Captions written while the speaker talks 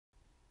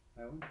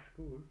I went to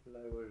school till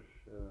I was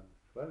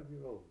 12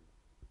 years old,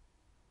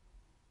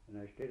 and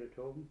I stayed at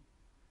home.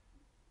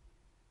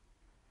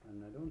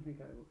 And I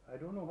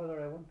don't know whether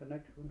I went the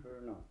next winter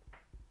or not.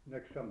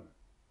 Next summer,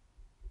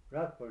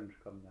 Rathburns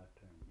come that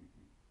time,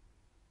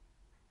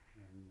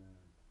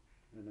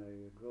 and then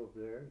I grew up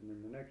there. And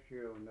then the next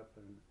year I went up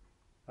in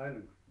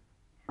Highland.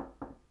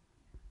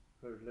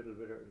 There was a little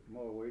bit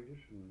more wages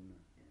and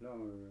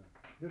longer.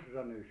 This was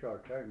only a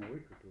short time, a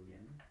week or two.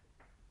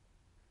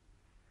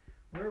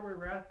 Where were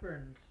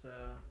Rathburns?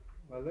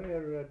 Well, they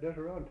are at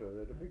Desoronto.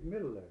 There's a big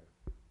mill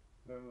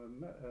there.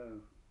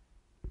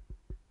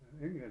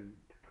 England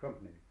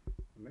company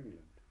from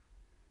England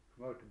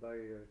come out to buy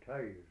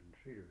ties and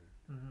cedar.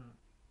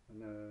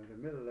 And the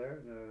mill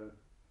there,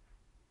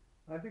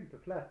 I think they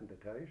flattened the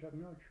ties,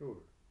 I'm not sure.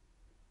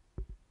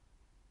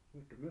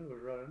 But the mill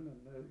was running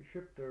and they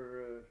shipped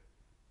their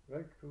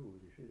right through.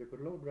 You see, they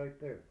could load right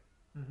there.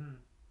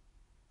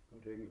 Go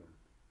to England.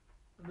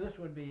 This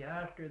would be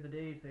after the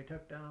days they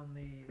took down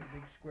the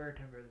big square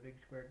timber, the big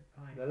square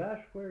pine. The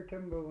last square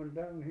timber went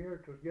down here.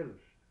 It was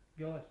Gillis.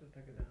 Gillis that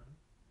took it down.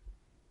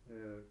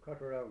 Cut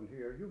around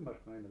here. You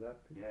must mind of that.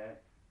 Yeah.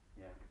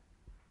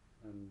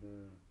 And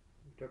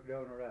took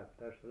down a raft.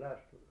 That's the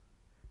last one.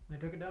 They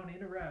took it down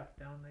in a raft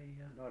down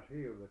the. Not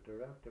here, but the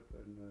raft up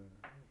in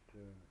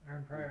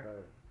Iron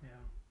Prior.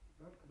 Yeah.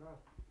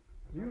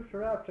 You used to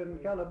raft in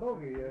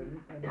Calabogie and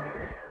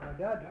my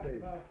dad's days.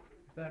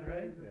 Is that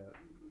right? Yeah.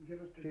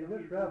 See,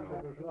 this raft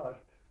that was lost,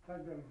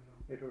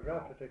 it was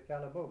rafted at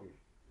Calabogie.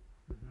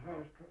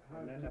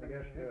 And then I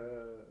guess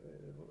the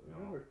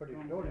river's pretty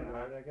stony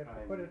there. I guess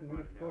they put it in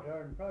this boat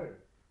Iron Prior.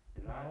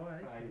 Oh,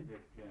 I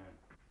see.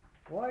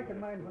 Well, I can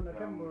mind when the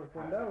timber was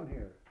going down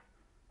here.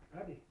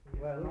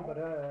 Well, but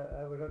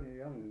I was only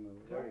young,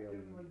 very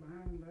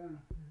young.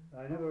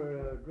 I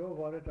never drove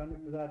on it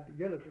until that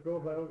Gillis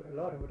drove out a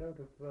lot of it out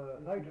of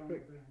Hyde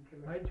Creek.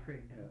 Hyde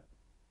Creek. Yeah.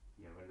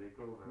 Yeah, well, they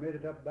drove Made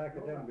it up back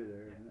at Denby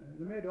there. And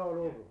they made it all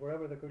over,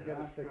 wherever they could get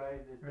it.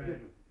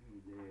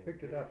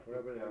 Picked it up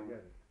wherever they could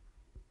get it.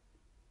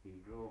 He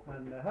drove.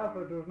 And half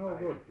of it was no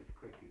good.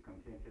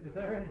 Is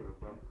that right?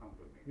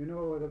 You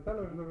know, the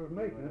fellows that was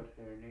making it,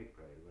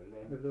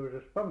 if there was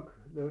a spunk,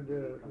 they would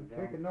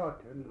take a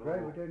knot and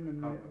drive it in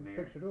and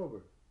fix it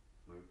over.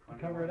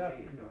 Cover it up.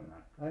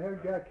 I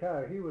heard Jack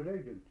Carr, he was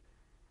agent.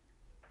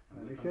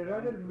 And he said,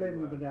 I didn't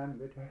blame him a damn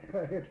bit.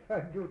 I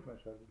do it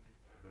myself.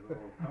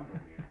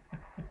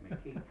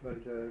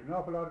 But an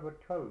awful lot of it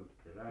culled.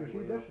 You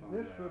see, this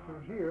which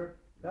was here,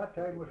 that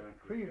time was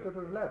trees that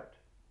was left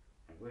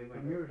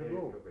from years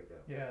ago.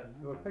 Yeah.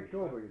 They were picked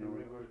over, you know.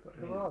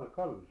 They were all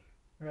culls.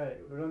 Right.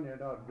 There was only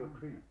an odd good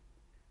tree.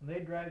 And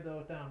they'd drive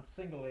those down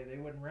singly. They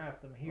wouldn't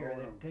raft them here. Oh,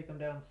 no. They'd take them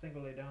down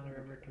singly down the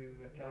river to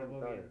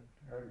Calabogie.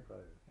 Iron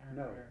Prior. Iron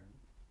No. Prior.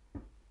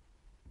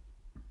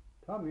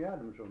 Tommy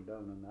Adams went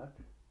down on that.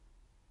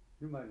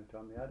 You mind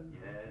Tommy Adams?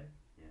 Yeah.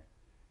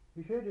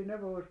 He said he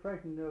never was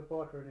frightened of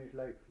water in his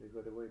life. He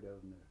got away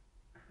down there.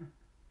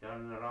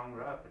 Down in the Long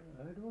Rapid.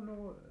 I don't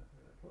know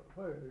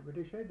where, but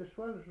he said the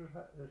swells was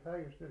as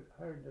high as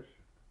higher than this.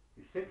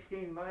 It's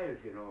 16 miles,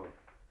 you know,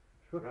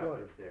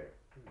 Swiftwater. rapids there.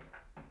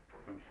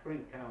 From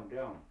Springtown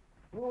down.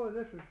 Oh,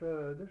 this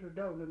is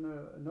down in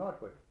the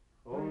Northway.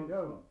 Way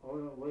down.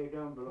 Way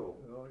down below.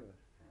 Oh yes.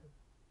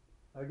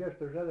 I guess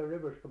there's other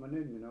rivers coming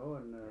in, you know,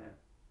 and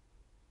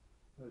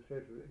he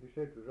said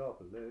it was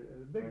awful.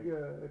 The big,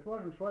 it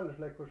wasn't swells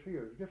like was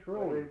here. It was just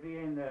Well, rolling. he'd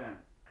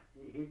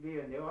be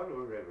in the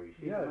Ottawa River. You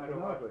see, Yeah, the it's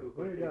Madawaska goes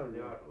way into down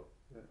the there. Ottawa.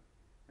 Yeah.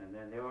 And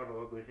then the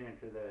Ottawa goes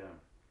into the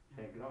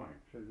St.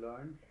 Lawrence. St.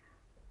 Lawrence.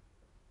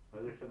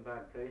 Well, there's some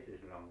bad places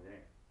along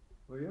there.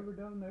 Were you ever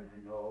down there?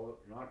 No,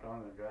 not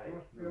on the drive.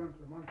 Must be on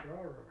the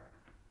Montreal River.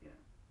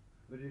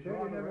 But he said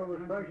he never was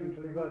frightened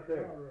until he got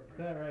there. Is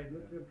that right?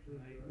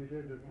 He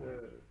said it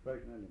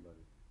frightened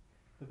anybody.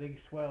 The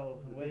big swells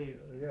and waves.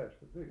 Yes,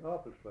 the big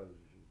awful swells.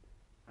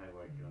 I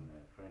worked on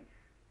the French.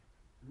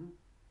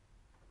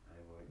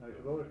 I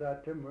suppose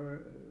that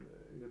timber,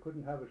 you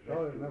couldn't have it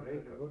solid enough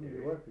that it wouldn't be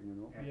working, you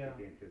know. Yeah.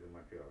 Into the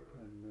Montreal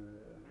River. And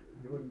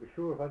you wouldn't be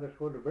sure whether it's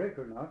going to break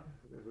or not.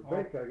 If it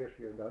break, I guess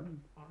you're done.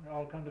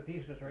 All come to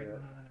pieces right Yeah.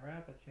 in the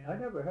rapids, yeah. I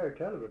never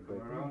heard tell of it Come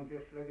breaking. around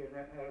just like an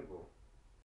elbow.